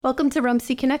Welcome to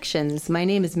RUMC Connections. My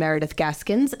name is Meredith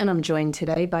Gaskins, and I'm joined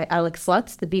today by Alex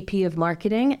Lutz, the VP of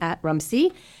Marketing at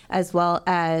RUMC, as well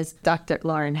as Dr.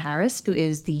 Loren Harris, who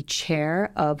is the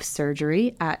Chair of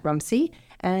Surgery at RUMC,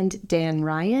 and Dan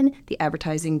Ryan, the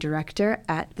Advertising Director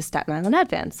at the Staten Island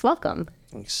Advance. Welcome.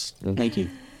 Thanks. Thank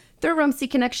you. Through RUMC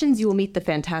Connections, you will meet the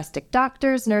fantastic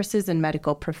doctors, nurses, and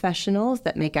medical professionals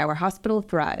that make our hospital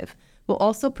thrive. We'll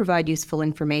also provide useful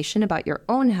information about your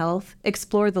own health,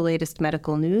 explore the latest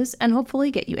medical news, and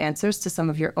hopefully get you answers to some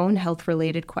of your own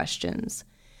health-related questions.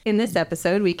 In this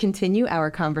episode, we continue our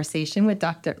conversation with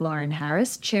Dr. Loren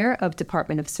Harris, Chair of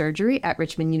Department of Surgery at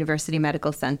Richmond University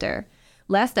Medical Center.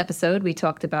 Last episode, we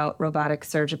talked about robotic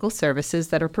surgical services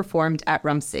that are performed at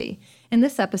RUMC. In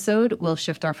this episode, we'll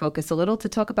shift our focus a little to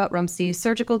talk about RUMC's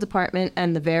surgical department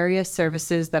and the various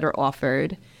services that are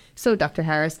offered. So, Dr.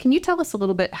 Harris, can you tell us a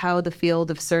little bit how the field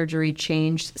of surgery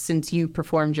changed since you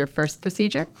performed your first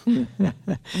procedure?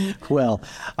 Well,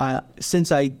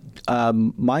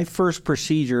 my first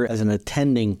procedure as an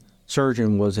attending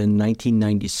surgeon was in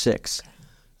 1996,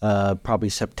 probably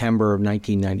September of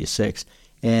 1996.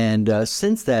 And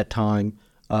since that time,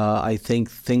 I think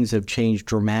things have changed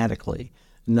dramatically,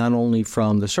 not only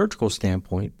from the surgical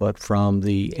standpoint, but from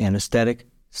the anesthetic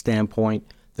standpoint,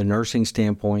 the nursing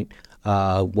standpoint,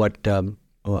 what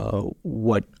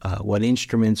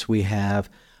instruments we have,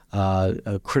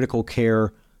 critical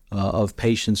care of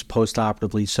patients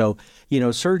postoperatively. So,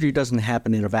 surgery doesn't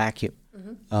happen in a vacuum.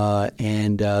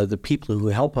 And the people who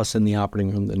help us in the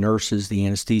operating room, the nurses, the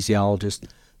anesthesiologists,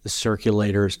 the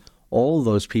circulators, all of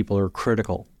those people are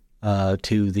critical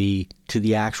to the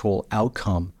actual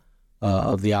outcome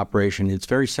of the operation. It's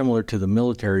very similar to the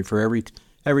military. For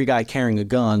every guy carrying a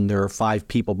gun, there are 5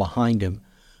 people behind him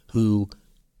who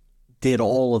did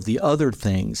all of the other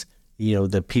things,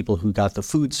 the people who got the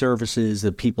food services,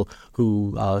 the people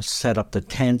who set up the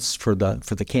tents for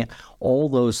the camp. All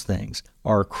those things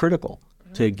are critical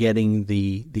to getting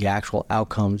the actual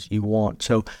outcomes you want.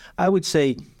 So I would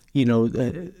say,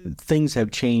 things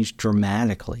have changed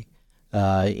dramatically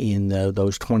in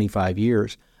those 25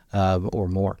 years or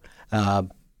more.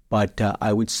 But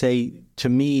I would say, to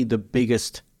me, the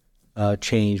biggest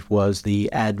change was the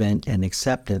advent and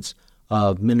acceptance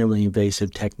of minimally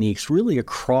invasive techniques really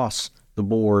across the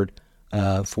board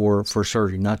for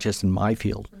surgery, not just in my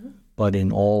field, but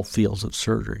in all fields of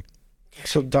surgery.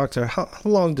 So, doctor, how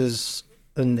long does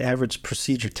an average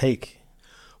procedure take?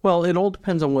 Well, it all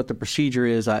depends on what the procedure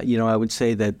is. I would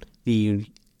say that and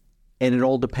it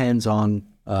all depends on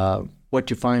what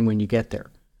you find when you get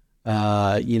there.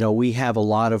 We have a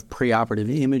lot of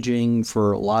preoperative imaging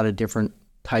for a lot of different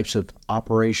types of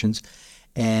operations.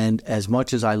 And as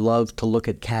much as I love to look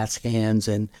at CAT scans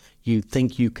and you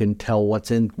think you can tell what's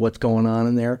going on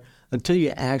in there, until you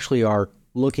actually are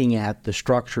looking at the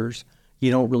structures,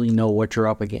 you don't really know what you're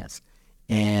up against.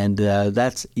 And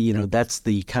that's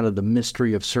the kind of the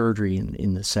mystery of surgery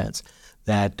in the sense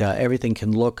that everything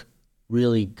can look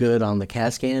really good on the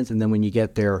CAT scans, and then when you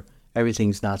get there,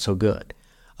 everything's not so good.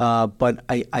 But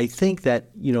I think that,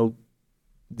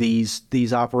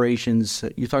 these operations,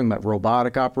 you're talking about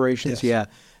robotic operations? Yes.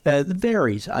 Yeah, it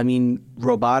varies. I mean,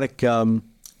 robotic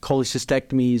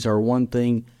cholecystectomies are one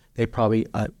thing. They probably,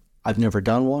 I've never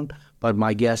done one, but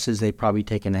my guess is they probably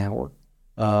take an hour.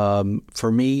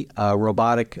 For me,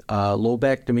 robotic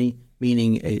lobectomy,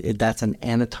 meaning that's an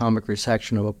anatomic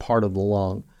resection of a part of the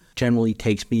lung, generally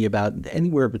takes me about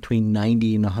anywhere between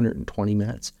 90 and 120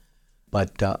 minutes.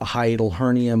 But a hiatal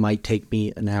hernia might take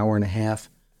me an hour and a half.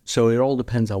 So it all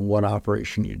depends on what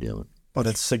operation you're doing. But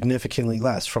it's significantly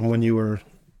less from when you were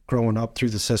growing up through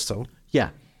the system.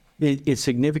 Yeah, it's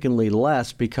significantly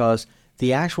less because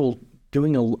the actual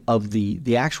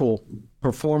the actual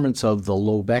performance of the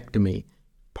lobectomy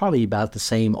probably about the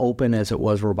same open as it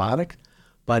was robotic,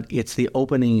 but it's the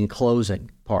opening and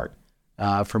closing part.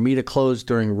 For me to close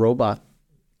during a robot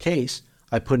case,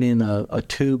 I put in a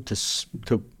tube to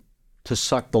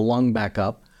suck the lung back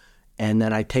up, and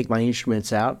then I take my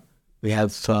instruments out. We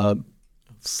have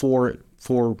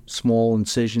four small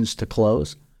incisions to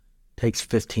close. Takes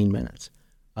 15 minutes.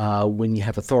 When you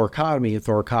have a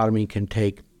thoracotomy can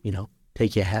take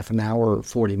you half an hour or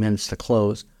 40 minutes to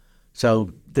close.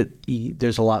 So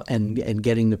there's a lot, and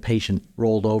getting the patient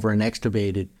rolled over and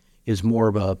extubated is more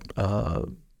of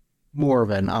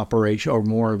an operation or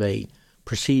more of a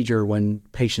procedure when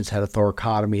patients had a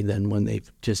thoracotomy than when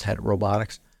they've just had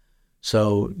robotics.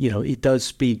 So, it does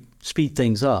speed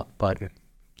things up, but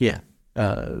it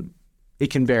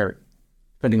can vary.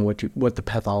 depending on what the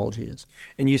pathology is.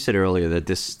 And you said earlier that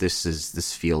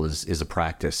this field is a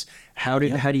practice. How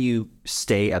do you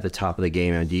stay at the top of the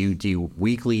game? Do you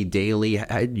weekly, daily?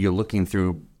 You're looking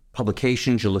through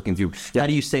publications. You're looking through. How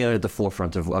do you stay at the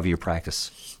forefront of your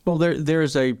practice? Well,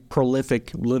 there's a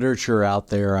prolific literature out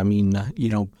there. I mean,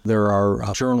 there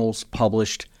are journals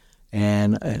published,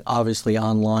 and obviously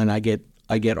online. I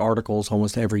get articles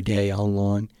almost every day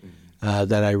online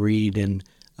that I read, and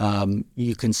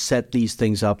you can set these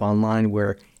things up online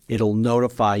where it'll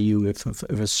notify you if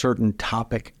a certain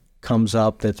topic comes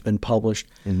up that's been published.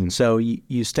 So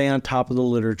you stay on top of the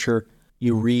literature,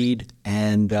 you read,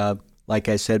 and like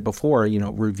I said before,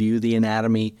 review the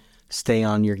anatomy, stay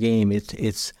on your game.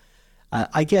 It's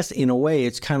I guess in a way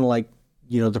it's kind of like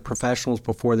the professionals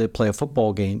before they play a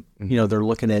football game. They're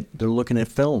looking at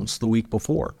films the week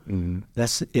before.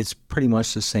 It's pretty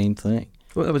much the same thing.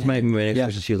 Well, that was my next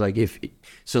question to you. Like,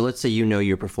 so let's say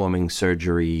you're performing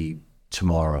surgery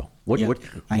tomorrow.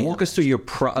 Walk us through your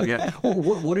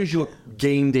what is your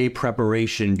game day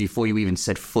preparation before you even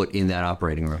set foot in that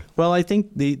operating room? Well, I think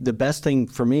the best thing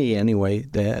for me anyway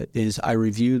is I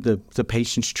review the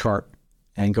patient's chart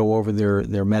and go over their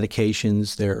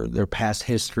medications, their past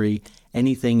history,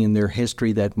 anything in their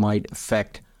history that might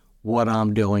affect what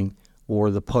I'm doing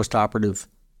or the postoperative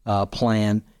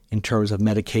plan in terms of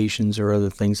medications or other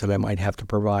things that I might have to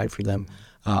provide for them.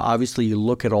 Obviously, you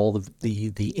look at all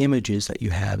the images that you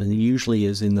have, and it usually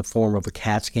is in the form of a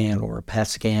CAT scan or a PET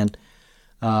scan,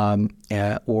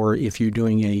 or if you're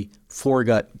doing a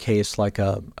foregut case like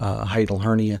a hiatal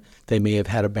hernia, they may have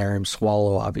had a barium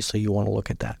swallow. Obviously, you want to look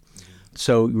at that.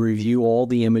 So review all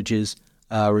the images,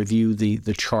 review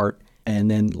the chart,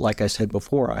 and then, like I said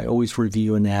before, I always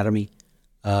review anatomy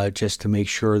just to make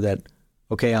sure that,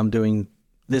 okay, I'm doing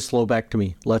this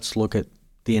lobectomy. Let's look at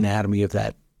the anatomy of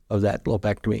that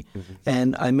lobectomy.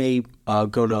 And I may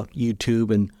go to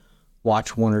YouTube and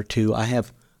watch one or two. I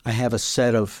have a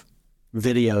set of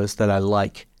videos that I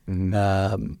like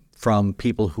from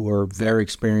people who are very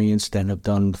experienced and have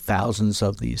done thousands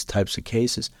of these types of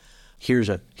cases. Here's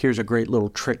a great little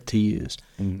trick to use.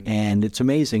 And it's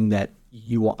amazing that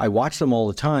I watch them all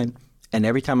the time, and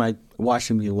every time I watch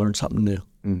them, you learn something new.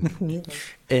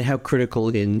 And how critical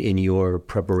in your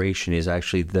preparation is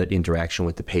actually the interaction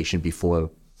with the patient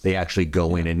before they actually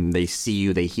go in and they see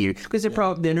you, they hear, because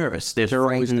they're nervous. They're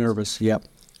always nervous. Yep.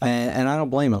 And I don't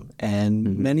blame them.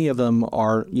 And many of them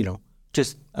are,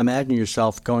 just imagine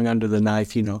yourself going under the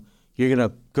knife. You're going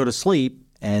to go to sleep,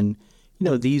 and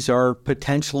these are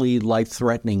potentially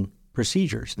life-threatening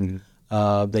procedures.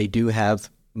 They do have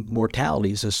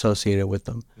mortalities associated with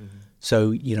them.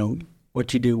 So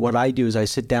what I do is I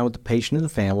sit down with the patient and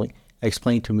the family, I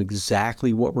explain to them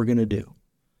exactly what we're going to do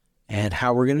and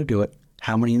how we're going to do it,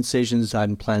 how many incisions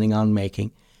I'm planning on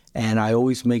making. And I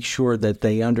always make sure that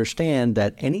they understand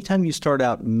that anytime you start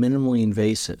out minimally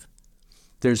invasive,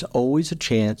 there's always a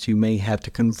chance you may have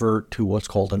to convert to what's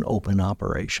called an open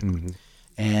operation.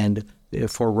 And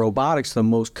for robotics, the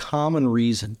most common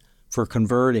reason for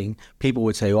converting, people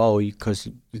would say, because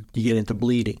you get into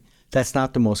bleeding. That's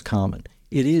not the most common.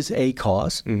 It is a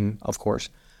cause, of course,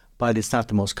 but it's not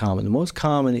the most common. The most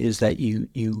common is that you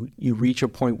reach a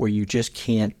point where you just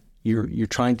can't, you're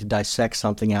trying to dissect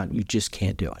something out and you just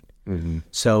can't do it.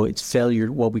 So it's failure,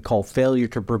 what we call failure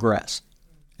to progress.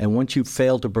 And once you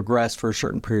fail to progress for a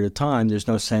certain period of time, there's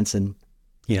no sense in,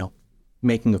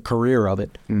 making a career of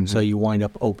it. So you wind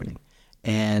up opening.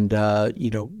 And,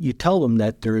 you tell them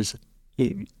that there's,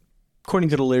 according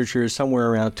to the literature, somewhere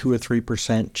around 2 or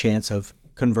 3% chance of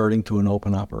converting to an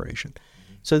open operation.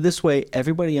 So this way,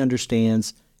 everybody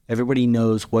understands, everybody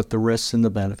knows what the risks and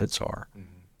the benefits are.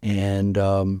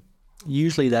 And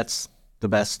usually that's the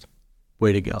best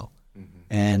way to go.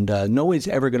 And nobody's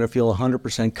ever going to feel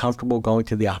 100% comfortable going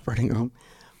to the operating room,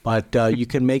 but you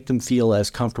can make them feel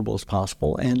as comfortable as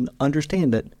possible and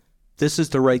understand that this is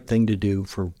the right thing to do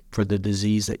for the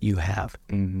disease that you have.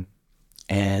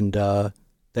 And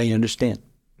they understand.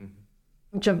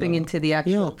 Jumping into the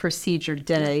actual procedure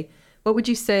day, what would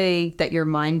you say that your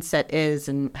mindset is,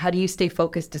 and how do you stay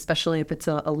focused, especially if it's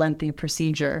a lengthy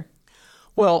procedure?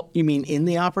 Well, you mean in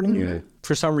the operating room?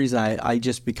 For some reason, I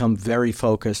just become very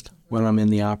focused when I'm in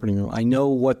the operating room. I know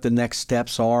what the next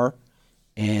steps are,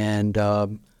 and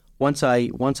once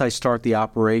I start the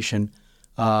operation,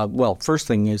 first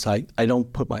thing is I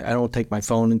don't take my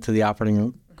phone into the operating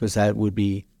room because that would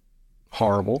be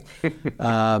horrible.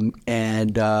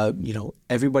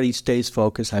 Everybody stays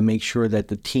focused. I make sure that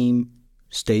the team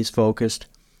stays focused.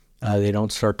 They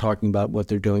don't start talking about what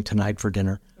they're doing tonight for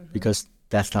dinner because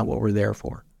that's not what we're there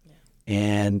for.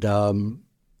 And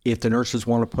If the nurses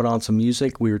want to put on some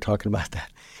music, we were talking about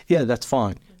that. Yeah, that's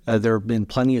fine. There have been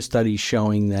plenty of studies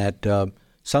showing that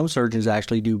some surgeons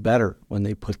actually do better when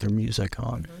they put their music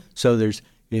on. So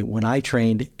when I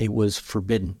trained, it was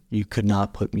forbidden. You could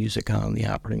not put music on in the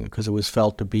operating room because it was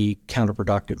felt to be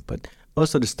counterproductive. But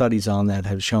most of the studies on that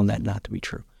have shown that not to be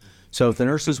true. So if the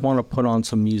nurses want to put on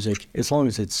some music, as long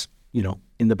as it's,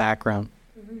 in the background,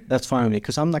 that's fine with me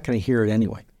because I'm not going to hear it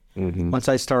anyway. Once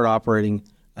I start operating,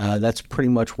 that's pretty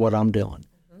much what I'm doing.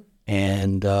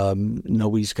 And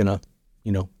nobody's going to,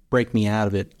 break me out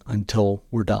of it until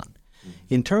we're done.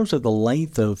 In terms of the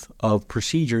length of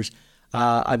procedures, there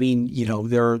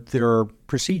are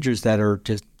procedures that are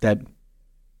just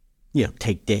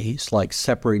take days, like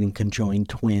separating conjoined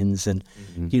twins, and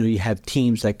you have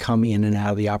teams that come in and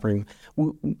out of the operating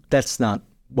room. That's not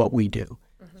what we do.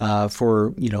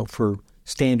 For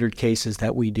standard cases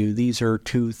that we do, these are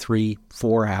 2, 3,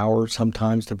 4 hours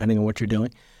sometimes, depending on what you're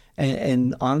doing.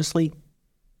 And honestly,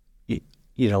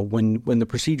 when the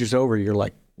procedure's over, you're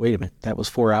like, wait a minute, that was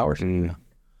 4 hours.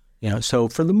 So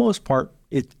for the most part,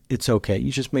 it's okay.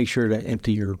 You just make sure to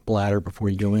empty your bladder before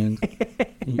you go in.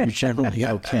 You're generally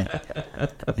okay.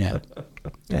 Yeah.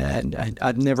 And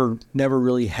I've never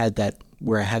really had that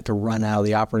where I had to run out of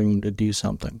the operating room to do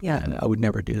something. Yeah. I would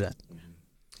never do that.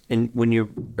 And when you're,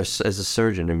 as a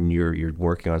surgeon, and you're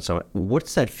working on someone,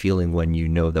 what's that feeling when you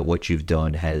know that what you've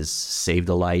done has saved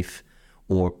a life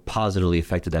or positively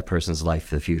affected that person's life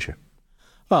for the future?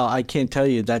 Well, I can't tell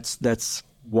you. That's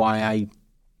why I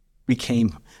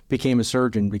became a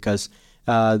surgeon, because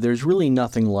there's really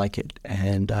nothing like it.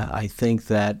 And I think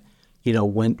that,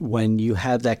 when you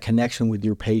have that connection with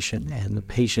your patient, and the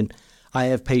patient, I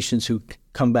have patients who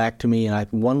come back to me, and I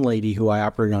have one lady who I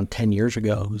operated on 10 years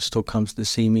ago who still comes to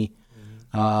see me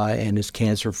and is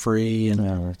cancer-free.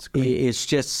 And that's great. It's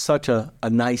just such a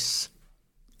nice,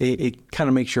 it kind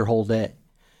of makes your whole day.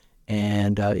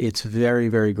 And it's very,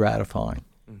 very gratifying.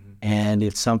 And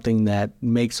it's something that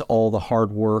makes all the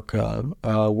hard work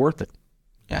worth it.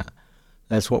 Yeah,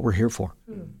 that's what we're here for.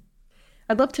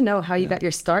 I'd love to know how you got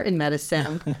your start in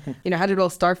medicine. How did it all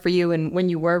start for you? And when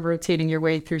you were rotating your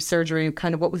way through surgery,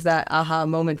 kind of what was that aha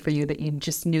moment for you that you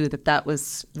just knew that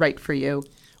was right for you?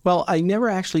 Well, I never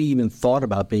actually even thought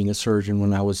about being a surgeon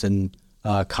when I was in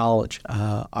college.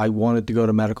 I wanted to go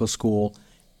to medical school,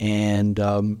 and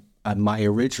my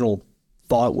original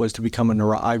thought was to become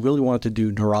I really wanted to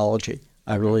do neurology.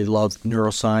 I really loved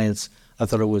neuroscience. I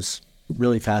thought it was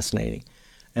really fascinating.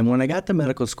 And when I got to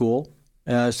medical school,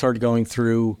 I started going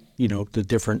through, the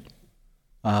different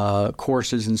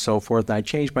courses and so forth. And I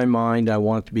changed my mind. I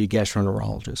wanted to be a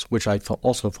gastroenterologist, which I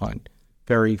also find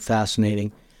very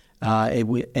fascinating.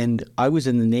 And I was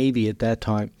in the Navy at that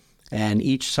time, and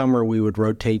each summer we would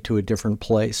rotate to a different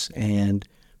place. And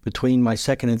between my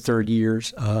second and third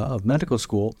years of medical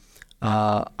school,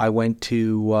 I went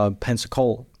to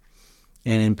Pensacola.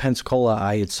 And in Pensacola,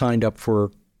 I had signed up for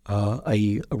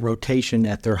a rotation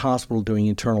at their hospital doing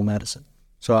internal medicine.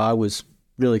 So I was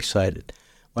really excited.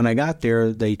 When I got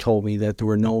there, they told me that there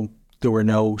were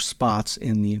no spots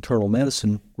in the internal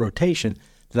medicine rotation,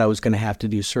 that I was going to have to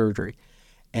do surgery.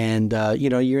 And,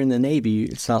 you're in the Navy.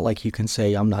 It's not like you can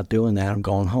say, I'm not doing that, I'm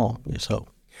going home. So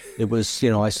it was,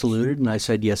 I saluted and I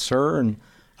said, yes, sir. And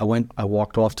I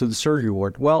walked off to the surgery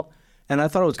ward. Well, and I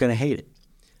thought I was going to hate it.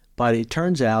 But it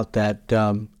turns out that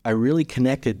I really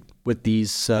connected with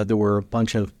these. There were a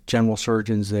bunch of general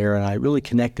surgeons there, and I really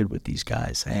connected with these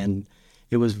guys. And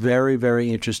it was very,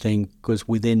 very interesting, because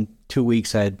within 2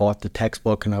 weeks I had bought the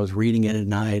textbook and I was reading it at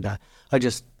night. I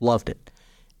just loved it.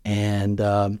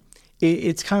 And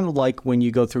it's kind of like when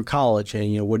you go through college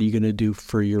and, what are you going to do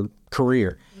for your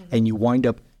career? And you wind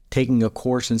up taking a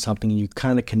course in something, and you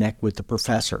kind of connect with the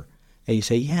professor. And you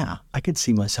say, yeah, I could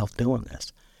see myself doing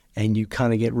this. And you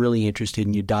kind of get really interested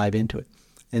and you dive into it.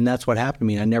 And that's what happened to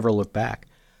me. I never looked back.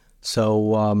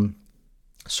 So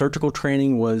surgical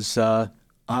training was,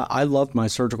 I loved my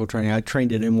surgical training. I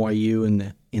trained at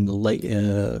NYU in the late,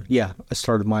 I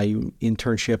started my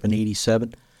internship in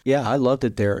 87. Yeah, I loved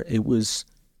it there. It was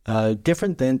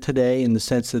different than today in the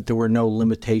sense that there were no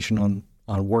limitation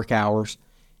on work hours.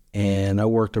 And I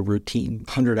worked a routine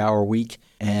 100-hour week,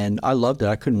 and I loved it.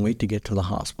 I couldn't wait to get to the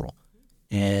hospital.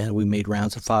 And we made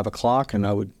rounds at 5 o'clock, and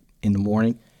in the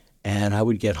morning, and I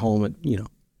would get home at,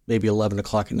 maybe 11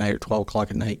 o'clock at night or 12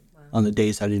 o'clock at night on the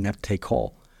days I didn't have to take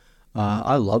call.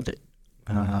 I loved it.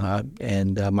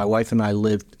 And my wife and I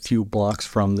lived a few blocks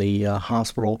from the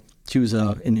hospital. She was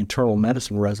an internal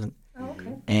medicine resident. Oh,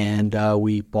 okay. And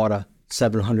we bought a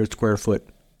 700 square foot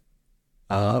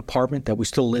apartment that we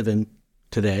still live in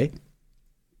today.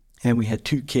 And we had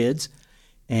 2 kids,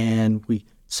 and we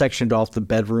sectioned off the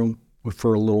bedroom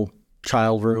for a little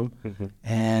child room.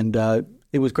 And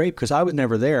it was great because I was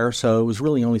never there, so it was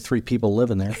really only 3 people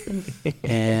living there.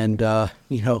 And,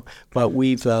 but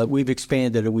we've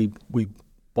expanded it. We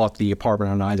bought the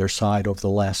apartment on either side over the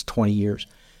last 20 years.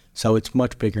 So it's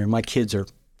much bigger. And my kids are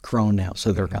grown now,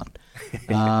 so they're gone.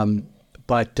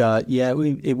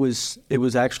 It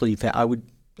was actually,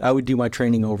 I would do my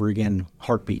training over again,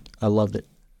 heartbeat. I loved it.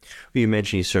 You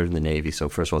mentioned you served in the Navy, so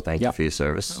first of all, thank you for your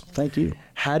service. Oh, thank you.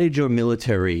 How did your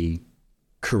military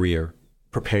career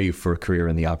prepare you for a career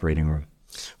in the operating room?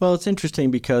 Well, it's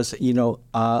interesting because,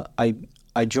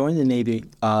 I joined the Navy.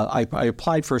 I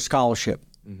applied for a scholarship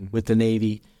with the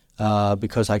Navy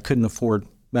because I couldn't afford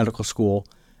medical school.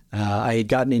 I had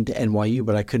gotten into NYU,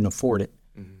 but I couldn't afford it.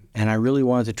 And I really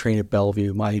wanted to train at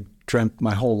Bellevue. I dreamt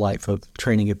my whole life of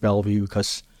training at Bellevue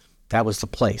because that was the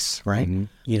place, right?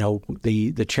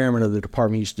 The chairman of the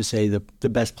department used to say the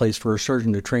best place for a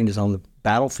surgeon to train is on the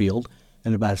battlefield,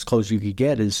 and about as close as you could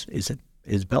get is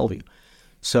Bellevue.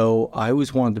 So I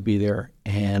always wanted to be there,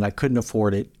 and I couldn't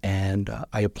afford it. And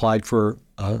I applied for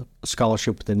a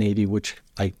scholarship with the Navy, which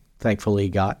I thankfully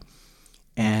got.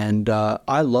 And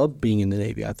I loved being in the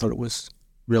Navy. I thought it was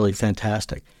really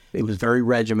fantastic. It was very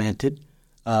regimented.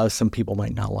 Some people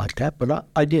might not like that, but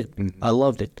I did. I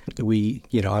loved it.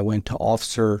 I went to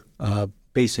officer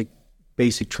basic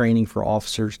training for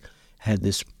officers. Had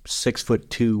this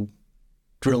 6'2"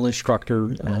 drill instructor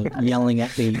yelling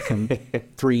at me from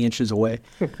 3 inches away.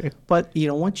 But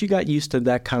once you got used to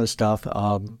that kind of stuff,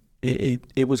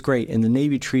 it was great. And the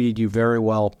Navy treated you very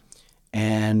well,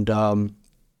 and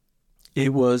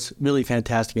it was really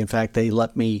fantastic. In fact, they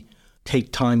let me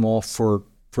take time off for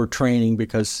training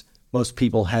because most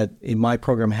people in my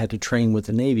program had to train with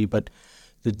the Navy, but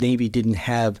the Navy didn't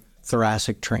have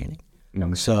thoracic training.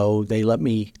 So they let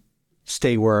me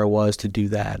stay where I was to do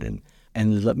that, and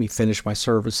let me finish my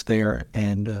service there.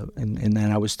 And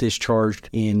then I was discharged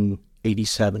in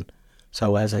 '87.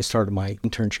 So as I started my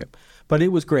internship. But it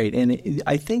was great. And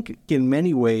I think in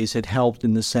many ways it helped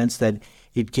in the sense that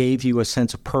it gave you a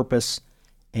sense of purpose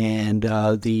and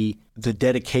the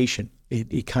dedication.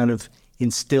 It kind of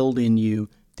instilled in you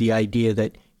the idea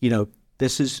that,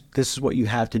 this is what you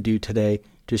have to do today.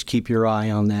 Just keep your eye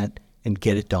on that and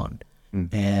get it done.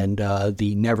 And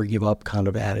the never give up kind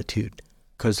of attitude.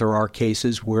 Because there are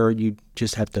cases where you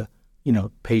just have to,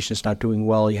 patient's not doing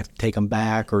well, you have to take them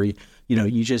back, or,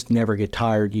 you just never get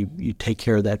tired. You take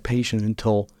care of that patient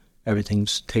until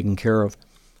everything's taken care of.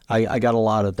 I got a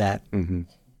lot of that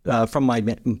from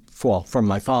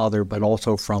my father, but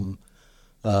also from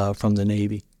the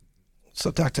Navy. So,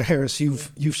 Dr. Harris,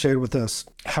 you've shared with us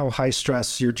how high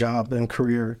stress your job and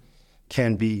career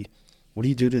can be. What do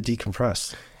you do to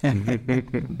decompress?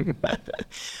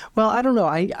 Well, I don't know.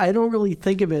 I don't really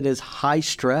think of it as high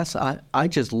stress. I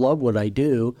just love what I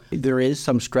do. There is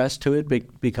some stress to it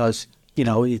because,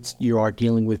 you are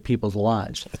dealing with people's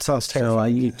lives. It sounds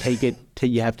terrifying. So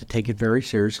you have to take it very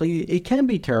seriously. It can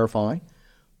be terrifying,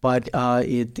 but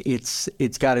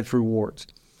it's got its rewards.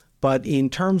 But in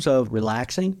terms of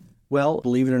relaxing, well,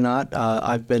 believe it or not,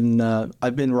 I've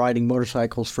been riding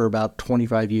motorcycles for about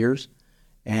 25 years.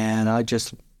 And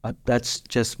that's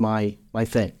just my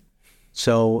thing.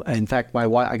 So, in fact,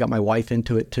 I got my wife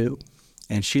into it too,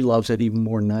 and she loves it even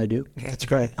more than I do. That's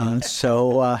great. On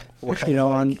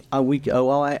a week,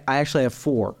 I actually have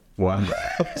 4. Wow.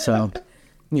 So,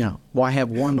 why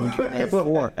have one when you can have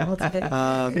 4?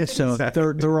 So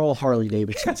they're all Harley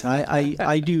Davidsons.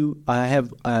 I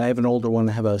have an older one.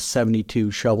 I have a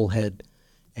 '72 shovel head,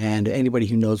 and anybody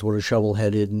who knows what a shovel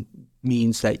head is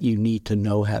means that you need to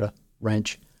know how to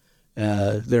wrench.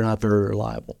 They're not very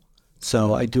reliable.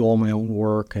 So I do all my own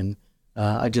work, and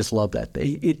I just love that.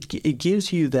 It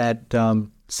gives you that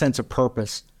sense of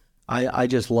purpose. I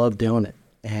just love doing it.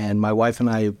 And my wife and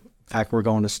I, in fact, we're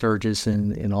going to Sturgis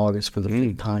in August for the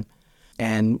 5th time.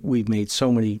 And we've made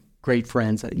so many great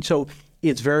friends. So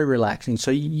it's very relaxing.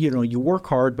 So, you work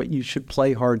hard, but you should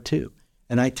play hard too.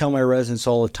 And I tell my residents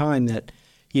all the time that,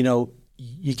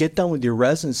 you get done with your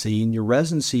residency, and your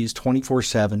residency is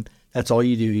 24/7. That's all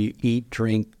you do. You eat,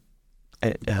 drink,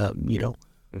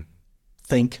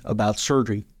 think about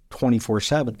surgery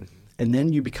 24/7. And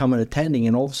then you become an attending,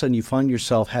 and all of a sudden you find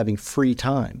yourself having free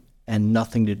time and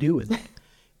nothing to do with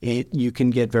it. You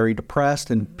can get very depressed,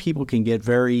 and people can get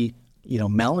very,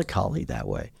 melancholy that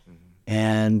way.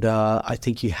 And I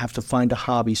think you have to find a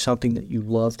hobby, something that you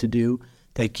love to do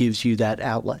that gives you that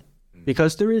outlet.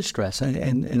 Because there is stress,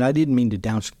 and I didn't mean to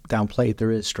downplay it. There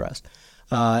is stress.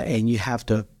 And you have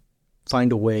to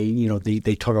find a way,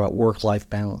 they talk about work-life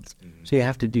balance. So you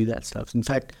have to do that stuff. In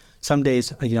fact, some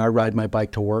days, I ride my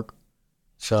bike to work.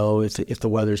 So if the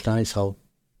weather's nice, I'll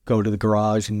go to the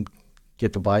garage and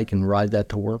get the bike and ride that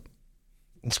to work.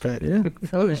 That's great. Yeah,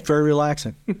 it's very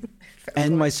relaxing.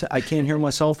 And I can't hear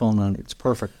my cell phone on it. It's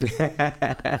perfect.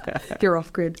 You're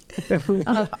off grid.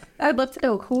 I'd love to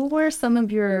know, who were some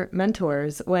of your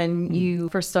mentors when you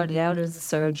first started out as a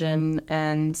surgeon,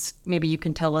 and maybe you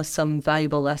can tell us some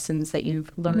valuable lessons that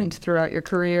you've learned throughout your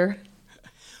career?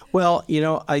 Well,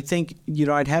 I think,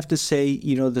 I'd have to say,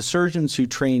 the surgeons who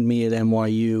trained me at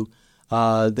NYU,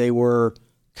 they were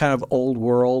kind of old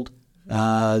world.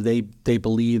 They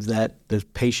believed that the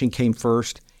patient came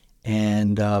first,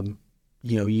 and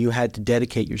you had to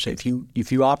dedicate yourself.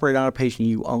 If you operate on a patient,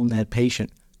 you own that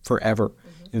patient forever.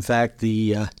 Mm-hmm. In fact,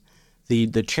 the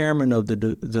chairman of the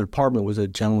department was a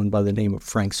gentleman by the name of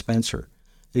Frank Spencer.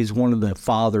 He's one of the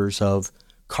fathers of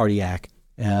cardiac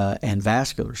and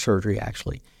vascular surgery,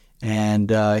 actually. And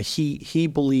he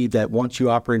believed that once you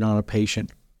operate on a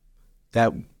patient,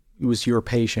 that was your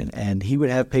patient, and he would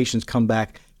have patients come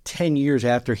back 10 years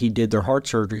after he did their heart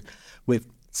surgery with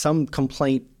some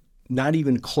complaint not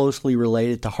even closely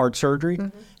related to heart surgery,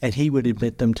 mm-hmm. and he would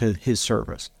admit them to his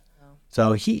service. Oh.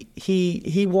 So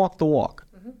he walked the walk.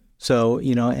 Mm-hmm. So,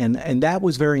 and that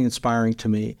was very inspiring to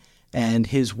me. And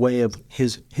his way of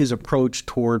his approach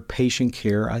toward patient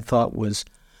care, I thought was,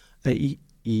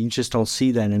 you just don't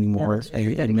see that anymore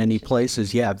in many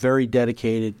places. Yeah, very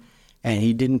dedicated, and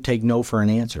he didn't take no for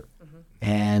an answer. Mm-hmm.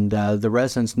 And the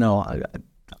residents know,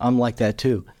 I'm like that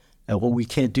too. Well, we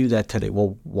can't do that today.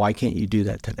 Well, why can't you do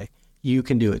that today? You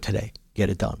can do it today. Get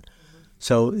it done. Mm-hmm.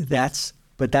 So that's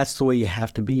the way you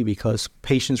have to be, because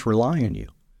patients rely on you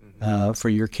for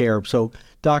your care. So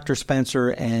Dr. Spencer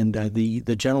and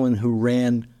the gentleman who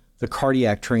ran the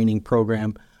cardiac training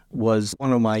program was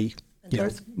one of my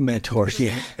mentors.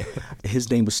 Yeah, his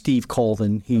name was Steve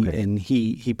Colvin.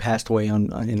 He passed away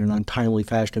in an untimely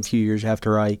fashion a few years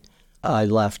after I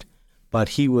left. But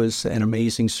he was an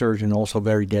amazing surgeon, also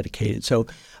very dedicated. So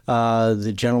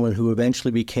the gentleman who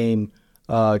eventually became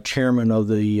chairman of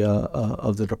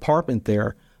the department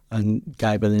there, a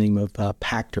guy by the name of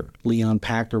Pachter, Leon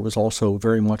Pachter, was also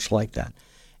very much like that.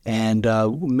 And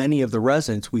many of the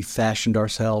residents, we fashioned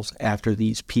ourselves after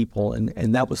these people,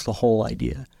 and that was the whole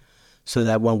idea. So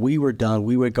that when we were done,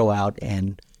 we would go out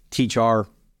and teach our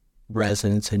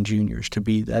residents and juniors to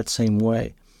be that same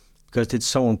way, because it's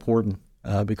so important.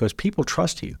 Because people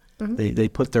trust you. Mm-hmm. They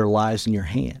put their lives in your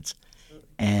hands,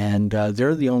 and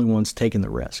they're the only ones taking the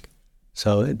risk.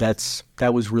 So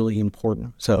that was really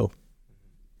important. So,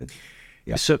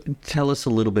 yeah. So tell us a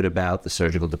little bit about the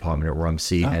surgical department at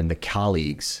RUMC and the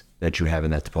colleagues that you have in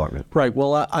that department. Right.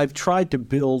 Well, I've tried to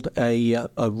build a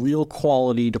real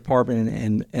quality department,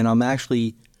 and I'm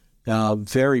actually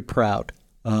very proud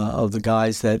of the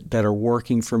guys that are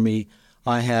working for me.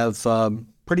 I have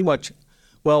pretty much.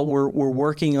 Well, we're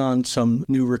working on some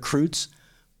new recruits,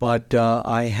 but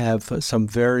I have some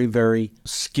very, very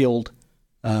skilled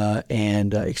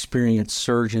and experienced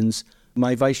surgeons.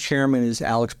 My vice chairman is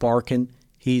Alex Barkin.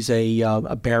 He's a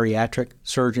bariatric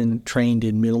surgeon trained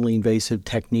in minimally invasive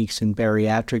techniques in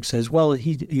bariatrics, as well as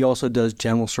he also does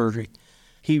general surgery.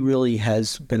 He really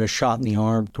has been a shot in the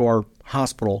arm to our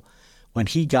hospital. When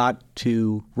he got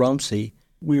to RUMC,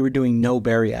 we were doing no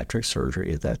bariatric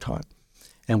surgery at that time.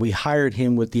 And we hired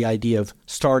him with the idea of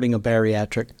starting a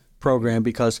bariatric program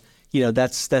because,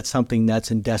 that's something that's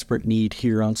in desperate need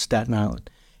here on Staten Island.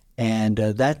 And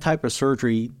that type of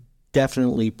surgery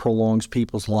definitely prolongs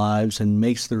people's lives and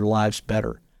makes their lives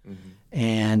better. Mm-hmm.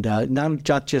 And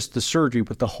not just the surgery,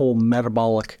 but the whole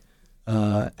metabolic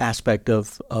aspect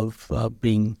of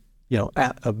being,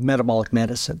 of metabolic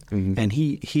medicine. Mm-hmm. And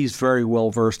he's very well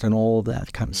versed in all of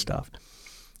that kind of stuff.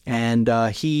 And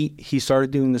he started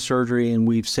doing the surgery, and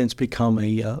we've since become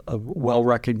a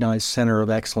well-recognized center of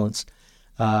excellence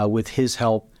with his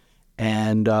help.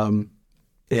 And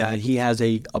he has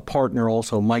a partner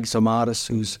also, Mike Zamatis,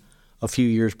 who's a few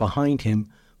years behind him,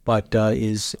 but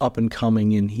is up and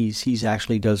coming, and he's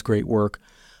actually does great work.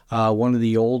 One of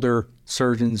the older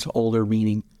surgeons, older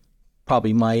meaning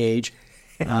probably my age,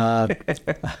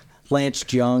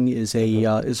 Lance Young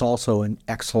is also an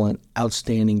excellent,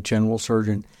 outstanding general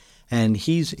surgeon, and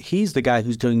he's the guy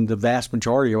who's doing the vast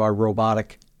majority of our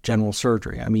robotic general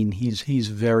surgery. I mean, he's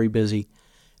very busy,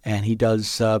 and he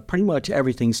does pretty much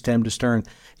everything stem to stern.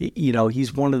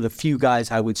 He's one of the few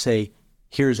guys I would say,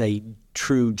 here's a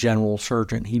true general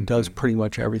surgeon. He does pretty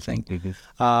much everything.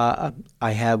 Mm-hmm.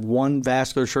 I have one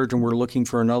vascular surgeon. We're looking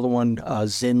for another one.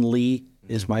 Zin Lee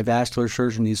is my vascular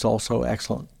surgeon. He's also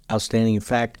excellent, outstanding. In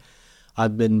fact,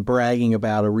 I've been bragging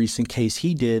about a recent case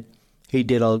he did. He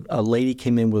did a lady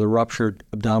came in with a ruptured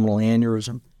abdominal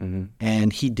aneurysm,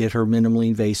 and he did her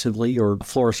minimally invasively or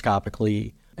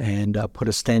fluoroscopically and put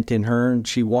a stent in her, and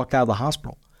she walked out of the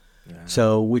hospital.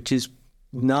 So, which is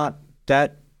not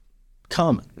that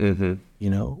common. You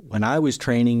know, when I was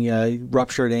training,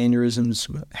 ruptured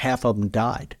aneurysms, half of them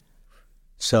died.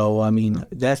 So, I mean,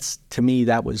 to me,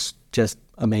 that was just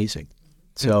amazing.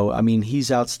 So, I mean,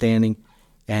 he's outstanding,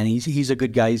 and he's a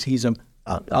good guy.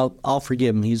 I'll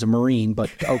forgive him. He's a Marine, but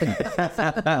okay.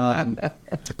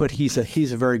 But he's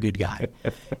a very good guy,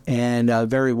 and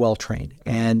very well trained.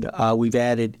 And we've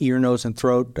added ear, nose, and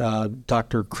throat.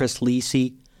 Dr. Chris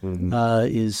Lisi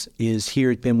is here.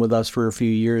 He's been with us for a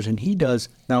few years, and he does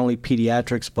not only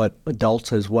pediatrics but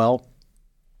adults as well.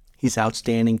 He's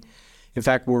outstanding. In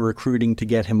fact, we're recruiting to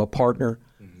get him a partner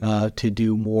to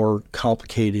do more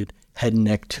complicated head and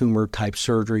neck tumor type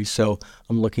surgery. So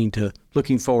I'm looking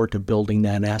forward to building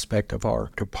that aspect of our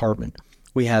department.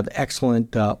 We have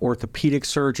excellent orthopedic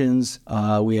surgeons.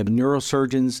 We have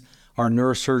neurosurgeons. Our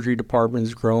neurosurgery department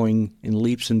is growing in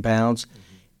leaps and bounds,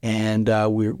 and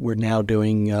we're now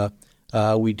doing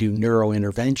we do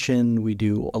neurointervention. We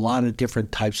do a lot of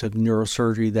different types of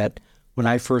neurosurgery that when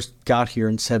I first got here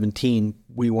in 2017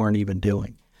 we weren't even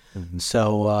doing.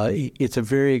 So it's a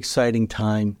very exciting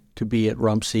time to be at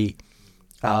RUMC.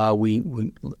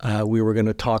 We were going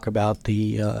to talk about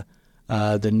the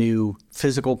new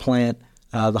physical plant.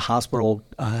 The hospital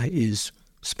is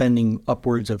spending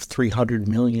upwards of $300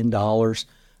 million,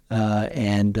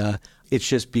 and it's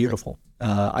just beautiful.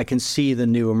 I can see the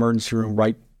new emergency room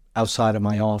right outside of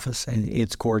my office, and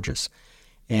it's gorgeous.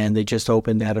 And they just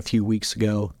opened that a few weeks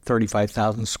ago,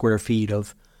 35,000 square feet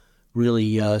of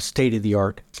really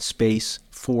state-of-the-art space,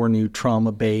 4 new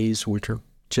trauma bays, which are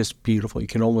just beautiful. You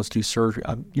can almost do surgery.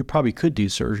 You probably could do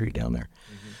surgery down there.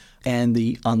 And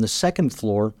on the second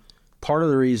floor, part of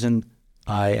the reason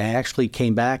I actually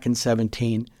came back in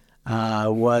 2017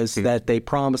 was that they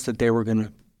promised that they were going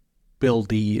to build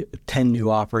the 10 new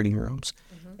operating rooms.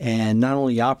 And not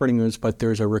only operating rooms, but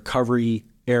there's a recovery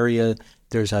area.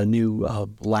 There's a new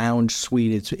lounge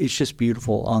suite. It's just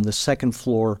beautiful on the second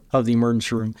floor of the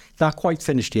emergency room. Not quite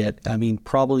finished yet. I mean,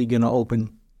 probably going to open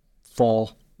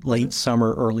fall, late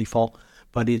summer, early fall,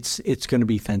 but it's going to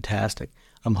be fantastic.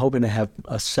 I'm hoping to have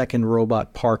a second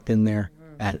robot parked in there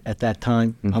at that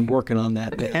time. I'm working on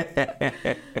that.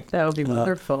 That would be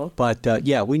wonderful. But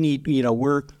yeah, we need.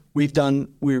 We're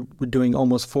doing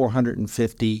almost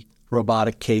 450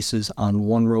 robotic cases on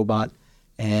one robot,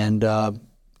 and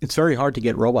it's very hard to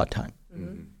get robot time.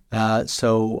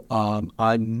 So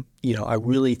I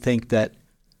really think that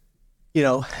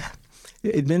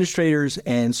administrators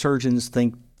and surgeons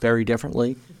think very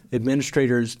differently.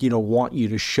 Administrators, want you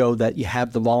to show that you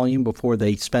have the volume before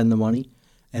they spend the money,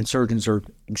 and surgeons are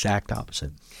exact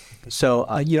opposite. So,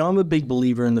 I'm a big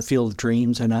believer in the field of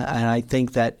dreams, and I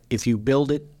think that if you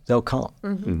build it, they'll come.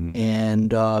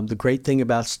 And the great thing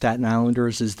about Staten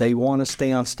Islanders is they want to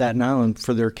stay on Staten Island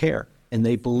for their care, and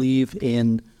they believe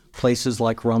in places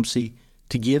like RUMC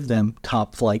to give them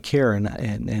top flight care,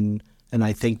 and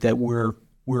I think that we're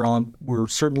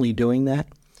certainly doing that.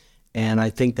 And I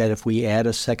think that if we add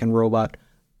a second robot,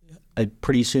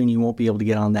 pretty soon you won't be able to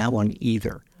get on that one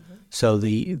either. So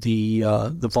the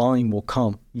volume will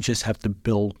come. You just have to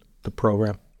build the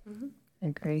program. I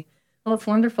agree. Well, it's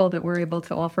wonderful that we're able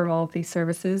to offer all of these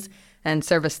services and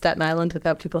service Staten Island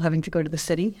without people having to go to the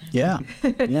city. Yeah.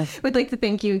 We'd like to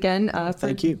thank you again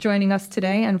for joining us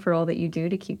today and for all that you do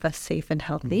to keep us safe and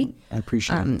healthy. I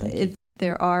appreciate it. Thank you.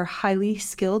 There are highly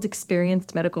skilled,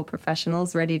 experienced medical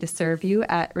professionals ready to serve you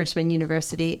at Richmond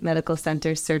University Medical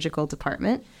Center Surgical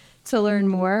Department. To learn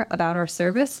more about our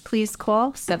service, please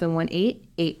call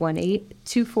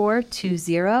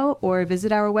 718-818-2420 or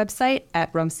visit our website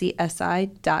at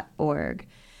rumcsi.org.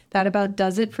 That about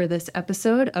does it for this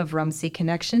episode of RUMC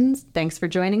Connections. Thanks for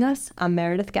joining us. I'm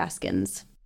Meredith Gaskins.